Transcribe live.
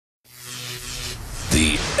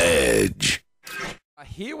Edge.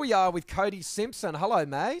 Here we are with Cody Simpson. Hello,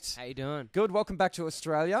 mate. How you doing? Good. Welcome back to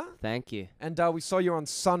Australia. Thank you. And we saw you on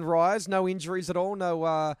Sunrise. No injuries at all.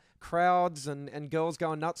 No crowds and girls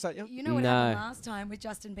going nuts at you. You know what happened last time with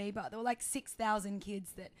Justin Bieber? There were like 6,000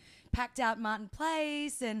 kids that packed out Martin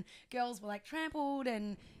Place, and girls were like trampled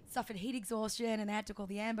and suffered heat exhaustion, and they had to call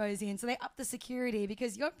the ambos in. So they upped the security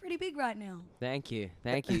because you're pretty big right now. Thank you.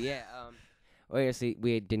 Yeah. Obviously,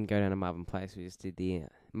 we didn't go down to Marvin Place. We just did the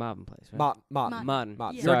Marvin Place, right? Martin.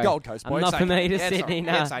 Yeah. You're a Gold Coast boy. I'm not familiar to Yeah, Sydney.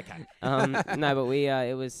 it's okay. No, but we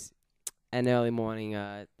it was an early morning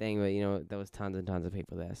thing where there was tons and tons of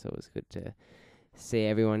people there, so it was good to see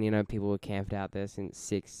everyone. People were camped out there since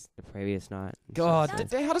 6 the previous night. God,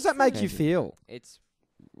 how does that make you feel? It's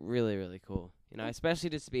really, really cool. Especially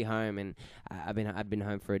just to be home, and I'd been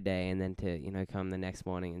home for a day, and then to come the next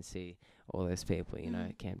morning and see all those people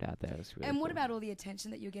camped out there. It was really And what cool. about all the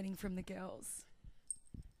attention that you're getting from the girls?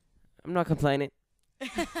 I'm not complaining.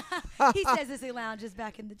 He says as he lounges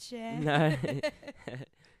back in the chair. No.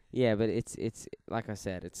 Yeah, but it's like I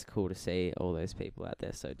said, it's cool to see all those people out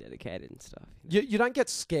there so dedicated and stuff. You don't get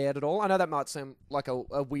scared at all? I know that might seem like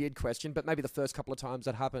a weird question, but maybe the first couple of times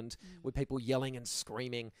that happened with people yelling and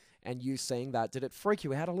screaming and you seeing that, did it freak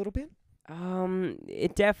you out a little bit?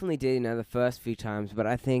 It definitely did, the first few times, but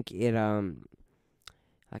I think it,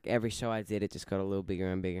 like every show I did, it just got a little bigger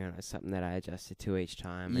and bigger, and it's something that I adjusted to each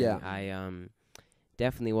time. Yeah. And I,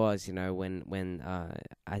 definitely was, when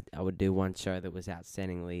I would do one show that was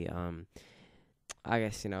outstandingly, I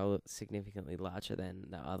guess, significantly larger than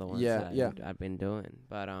the other ones that I'd been doing.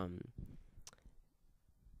 But,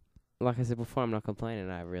 like I said before, I'm not complaining.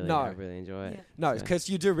 I really enjoy it. Yeah. No, because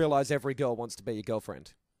you do realise every girl wants to be your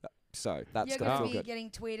girlfriend. So that's You're going to going feel to be good. getting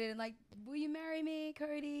tweeted and like, will you marry me,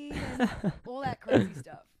 Cody? And all that crazy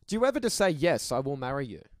stuff. Do you ever just say, yes, I will marry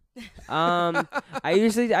you? I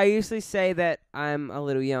usually say that I'm a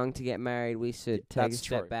little young to get married. We should take a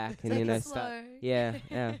step back and Take it start. slow.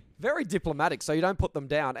 Yeah. Very diplomatic, so you don't put them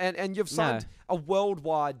down. And you've signed a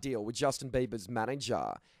worldwide deal with Justin Bieber's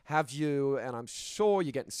manager. Have you, and I'm sure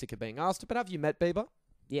you're getting sick of being asked, but have you met Bieber?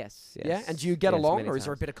 Yes. Yeah, and do you get Yes, along, many or is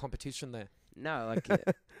there a times. bit of competition there? No, like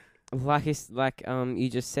you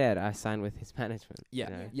just said, I signed with his management.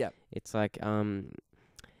 Yeah. It's like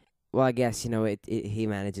well, I guess he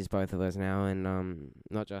manages both of us now, and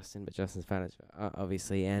not Justin, but Justin's manager,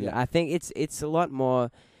 obviously. And I think it's a lot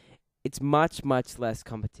more. It's much less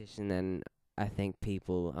competition than I think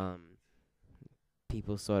people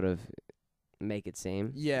sort of make it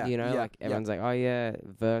seem. Like everyone's like, oh yeah,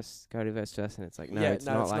 Cody versus Justin. It's like no, it's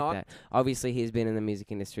not like that. Obviously, he's been in the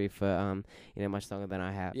music industry for much longer than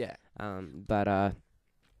I have. Yeah. But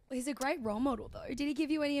He's a great role model, though. Did he give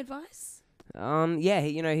you any advice? yeah,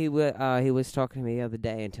 he was talking to me the other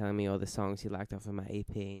day and telling me all the songs he liked off of my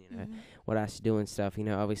EP, and, what I should do and stuff.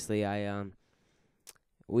 Obviously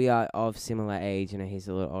we are of similar age. He's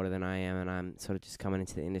a little older than I am, and I'm sort of just coming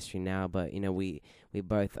into the industry now. But we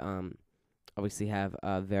both obviously have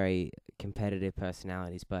very competitive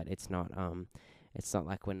personalities, but it's not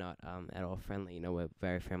like we're not at all friendly. We're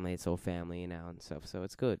very friendly. It's all family now and stuff, so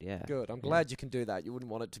it's good. Yeah. Good. I'm glad you can do that. You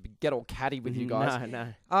wouldn't want it to get all catty with you guys.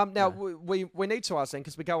 No. Now, we need to ask then,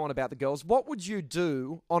 because we go on about the girls. What would you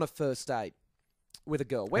do on a first date with a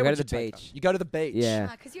girl? Where I go would to you the take beach. her? You go to the beach. Yeah.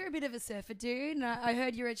 Because you're a bit of a surfer dude, and I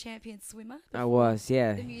heard you're a champion swimmer. I was,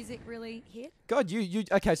 yeah. The music really hit. God, you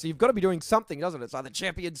okay, so you've got to be doing something, doesn't it? It's either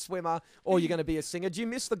champion swimmer or you're going to be a singer. Do you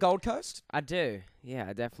miss the Gold Coast? I do. Yeah,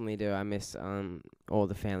 I definitely do. I miss all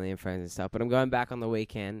the family and friends and stuff. But I'm going back on the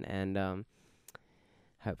weekend and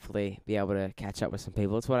hopefully be able to catch up with some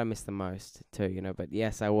people. It's what I miss the most too, But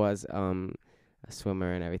yes, I was a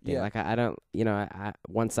swimmer and everything. Yeah. Like I don't, I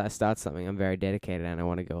once I start something, I'm very dedicated and I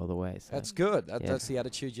want to go all the way. So. That's good. That's the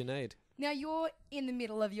attitude you need. Now, you're in the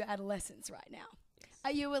middle of your adolescence right now.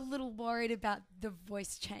 Are you a little worried about the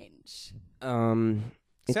voice change?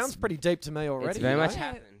 Sounds pretty deep to me already. It's very you know? much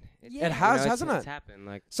happened. Yeah. It has, it's hasn't it? It's happened.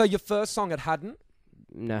 Like So your first song, it hadn't?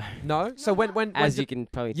 no. No? So when As did, you can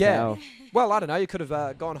probably yeah. tell. Well, I don't know. You could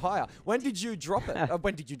have gone higher. When did you drop it?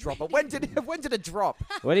 When did you drop it? When did it drop?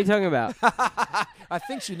 What are you talking about? I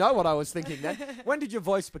think you know what I was thinking then. When did your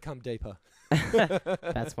voice become deeper?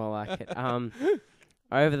 That's more like it.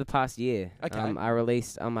 Over the past year, Okay. I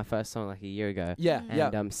released my first song like a year ago. Yeah,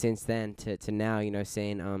 And since then to now,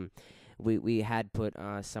 seeing we had put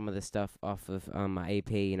some of the stuff off of my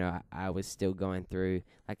EP. I was still going through.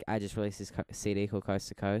 Like I just released this CD called Coast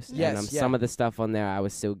to Coast. Yes, and yeah. some of the stuff on there, I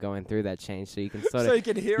was still going through that change. So you can sort So of you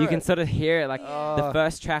can hear you it. can sort of hear it. Like Yeah. the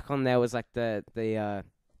first track on there was like the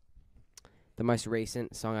most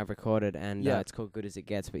recent song I've recorded, and Yeah. it's called Good As It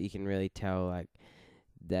Gets. But you can really tell like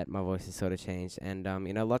that my voice has sort of changed. And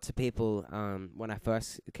lots of people when I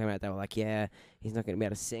first came out, they were like, "Yeah, he's not going to be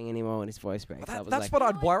able to sing anymore when his voice breaks." Well, I was that's like, what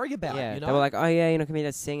I'd worry about. yeah, you know? they were like, "Oh yeah, you're not going to be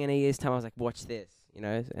able to sing in a year's time." I was like, "Watch this,"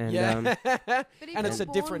 And yeah. But if And it's you're a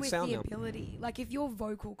born different with sound the now. ability, like if your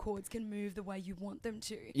vocal cords can move the way you want them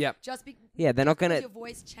to, Yep. yeah, they're not because going your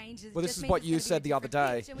voice changes. Well, this just is means what it's you gonna be a said the other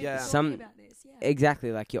different day. pitch, and we've Yeah. been Some- talking about this. Yeah.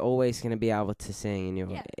 exactly, like you're always going to be able to sing,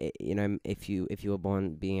 and Yeah. if you were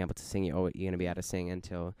born being able to sing, you're going to be able to sing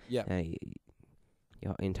until Yeah.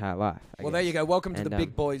 your entire life. Well, there you go. Welcome to And, the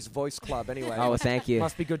Big Boys Voice Club. Anyway. Oh, well, thank you.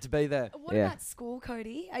 Must be good to be there. What Yeah. about school,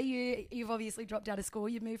 Cody? You've obviously dropped out of school.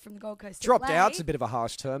 You've moved from the Gold Coast. Dropped to out's LA. a bit of a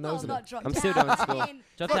harsh term, though, Well, isn't not it? dropped I'm out. still going to I school. mean,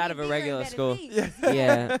 Dropped got out of a bigger and regular better school. things.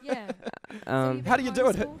 Yeah. Yeah. Um, How do you do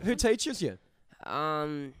it? Homeschool? Who teaches you?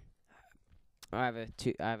 I have a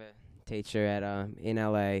teacher at in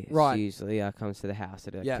LA. Right. She usually comes to the house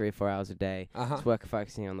at 3 or 4 hours a day. Uh-huh. Just work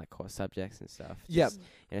focusing on like core subjects and stuff. Yep.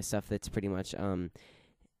 Just, stuff that's pretty much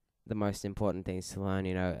the most important things to learn.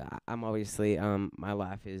 I'm obviously my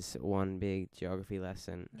life is one big geography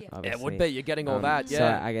lesson. Yeah. Obviously. It would be. You're getting all that. So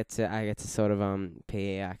Yeah. I get to sort of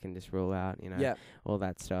PE. I can just rule out Yeah. all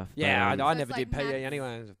that stuff. Yeah, But, I So never it's did like PE maths-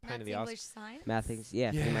 anyway. It was a pain in Maths, the ass. English, science. math things.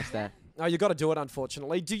 Yeah, Yeah. pretty much that. Oh, you got to do it,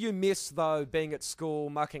 unfortunately. Do you miss, though, being at school,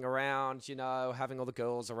 mucking around, having all the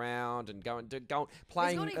girls around and going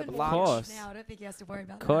playing He's got at even lunch? more course. now. I don't think he has to worry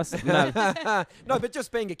about Of course, that. no, No, but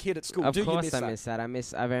just being a kid at school, of do you course miss I that?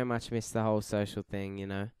 miss that. I very much miss the whole social thing.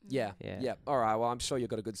 Yeah, Yeah. yeah. All right, well, I'm sure you've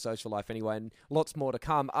got a good social life anyway, and lots more to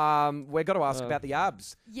come. We're going to ask about the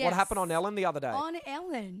abs. Yes. What happened on Ellen the other day? On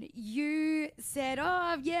Ellen, you said,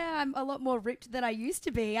 "Oh, yeah, I'm a lot more ripped than I used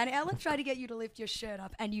to be." And Ellen tried to get you to lift your shirt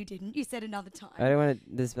up, and you didn't. You said another time. I don't want to.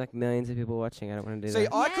 There's like millions of people watching. I don't want to do See,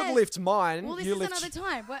 that. I could Yes. lift mine. Well, this you is lift another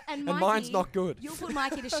time. And and mine's Mikey, not good. You'll put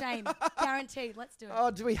Mikey to shame. Guaranteed. Let's do it. Oh,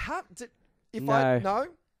 do we have to? If No. I no.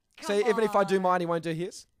 Come See, even if I do on. mine, he won't do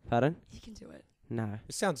his. Pardon? You can do it. No.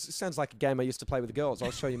 It sounds like a game I used to play with the girls.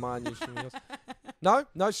 I'll show you mine. You show me yours.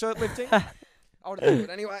 No shirt lifting. I would do it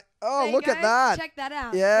anyway. Oh, There you look at go. that. Check that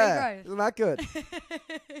out. Yeah, Regrowth. isn't that good?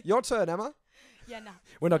 Your turn, Emma. Yeah, no.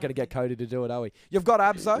 We're not going to get Cody to do it, are we? You've got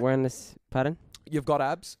abs, though. We're in this. Pardon? You've got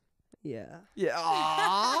abs. Yeah. Yeah.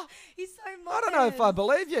 Aww. He's so I modest. don't know if I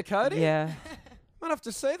believe you, Cody. Yeah. Might have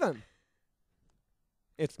to see them.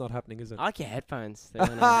 It's not happening, is it? I like your headphones. They're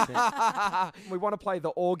really nice. We want to play the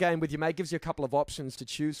or game with you, mate. Gives you a couple of options to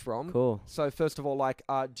choose from. Cool. So first of all,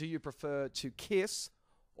 do you prefer to kiss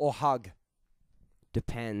or hug?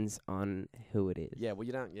 Depends on who it is. Yeah, well,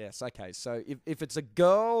 you don't. Yes, okay. So if it's a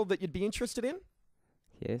girl that you'd be interested in,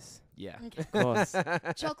 Yes. yeah. Okay. Of course.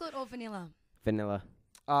 Chocolate or vanilla? Vanilla.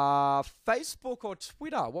 Facebook or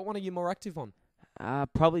Twitter? What one are you more active on?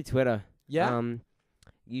 Probably Twitter. Yeah.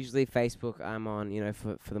 Usually Facebook. I'm on.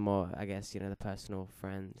 For the more, I guess, the personal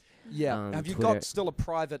friends. Yeah. Have you Twitter. got still a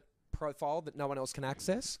private profile that no one else can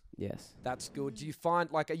access? Yes. That's good. Do you find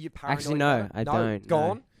are you paranoid? Actually, no. about it? I No? don't.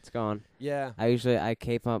 Gone. No, it's gone. Yeah. I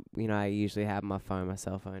keep up. I usually have my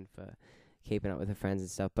cell phone for keeping up with the friends and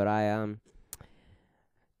stuff. But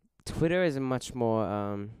Twitter is a much more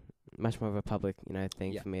of a public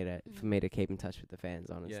thing Yeah. for me to keep in touch with the fans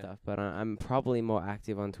on and Yeah. stuff. But I'm probably more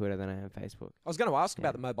active on Twitter than I am Facebook. I was going to ask Yeah.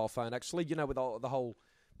 about the mobile phone, actually. With all, the whole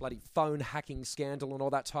bloody phone hacking scandal and all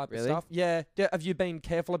that type Really? of stuff. Yeah. Have you been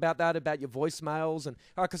careful about that, about your voicemails? And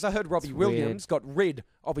because I heard Robbie It's Williams got rid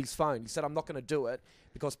of his phone. He said, I'm not going to do it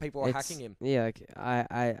because people are hacking him. Yeah, like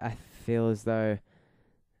I feel as though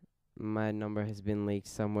my number has been leaked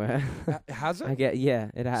somewhere. Has it?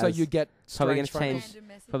 It has. So you get Probably gonna strange phone change- calls? Random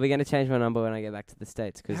message. Probably gonna change my number when I get back to the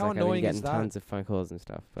States because How I've been annoying is getting that? tons of phone calls and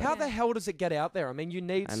stuff. But How Yeah. the hell does it get out there? I mean, you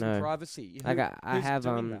need I some know. privacy. I Who's have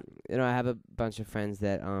doing that? I have a bunch of friends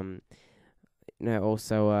that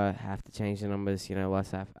also have to change the numbers.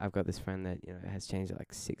 Plus I've got this friend that has changed it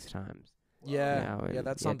like 6 times. Yeah, and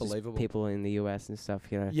that's just unbelievable. People in the US and stuff.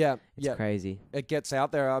 Yeah, It's yeah. crazy. It gets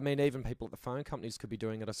out there. I mean, even people at the phone companies could be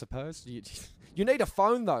doing it, I suppose. You need a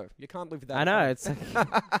phone, though. You can't live without I a know. phone. It's like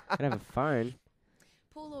I don't have a phone.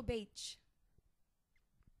 Pool or beach?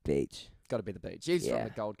 Beach. Got to be the beach. He's from Yeah. the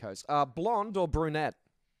Gold Coast. Blonde or brunette?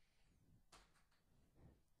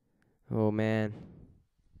 Oh man,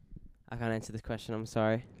 I can't answer this question. I'm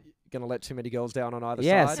sorry. Going to let too many girls down on either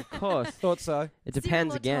Yes, side? of course. Thought so. It Cereal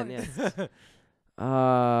depends or again. toast?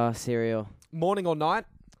 Yeah. Cereal. Morning or night?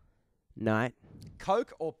 Night.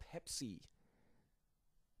 Coke or Pepsi?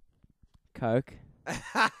 Coke.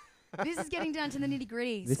 This is getting down to the nitty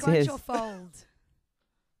gritty. This Scrunch is. or fold?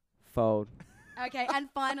 Fold. Okay, and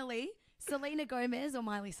finally, Selena Gomez or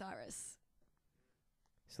Miley Cyrus?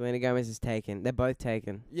 Selena Gomez is taken. They're both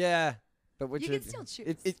taken. Yeah. But which You can still choose.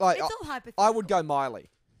 Like, it's all hypothetical. I would go Miley.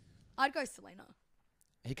 I'd go Selena.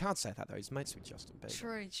 He can't say that though. He's mates with Justin Bieber.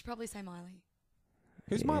 True. You should probably say Miley.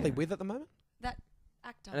 Who's Miley with at the moment? That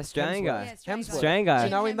actor. An Australian guy. Yeah, Australian Hemsworth. Australian Do guy. you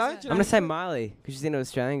know him though? Hemsworth. Do you I'm know gonna say him? Miley because she's into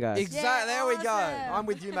Australian guys. Exactly. Yeah, There we go. awesome. I'm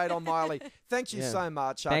with you, mate, on Miley. Thank you Yeah. so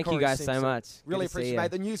much. Thank you Cody guys Simpson. so much. Really Good to see appreciate ya.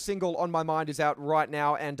 it. The new single On My Mind is out right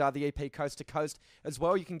now, and the EP Coast to Coast as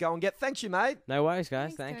well. You can go and get. Thanks you, mate. No worries,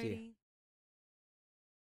 guys. Thanks, Thank you. Cody.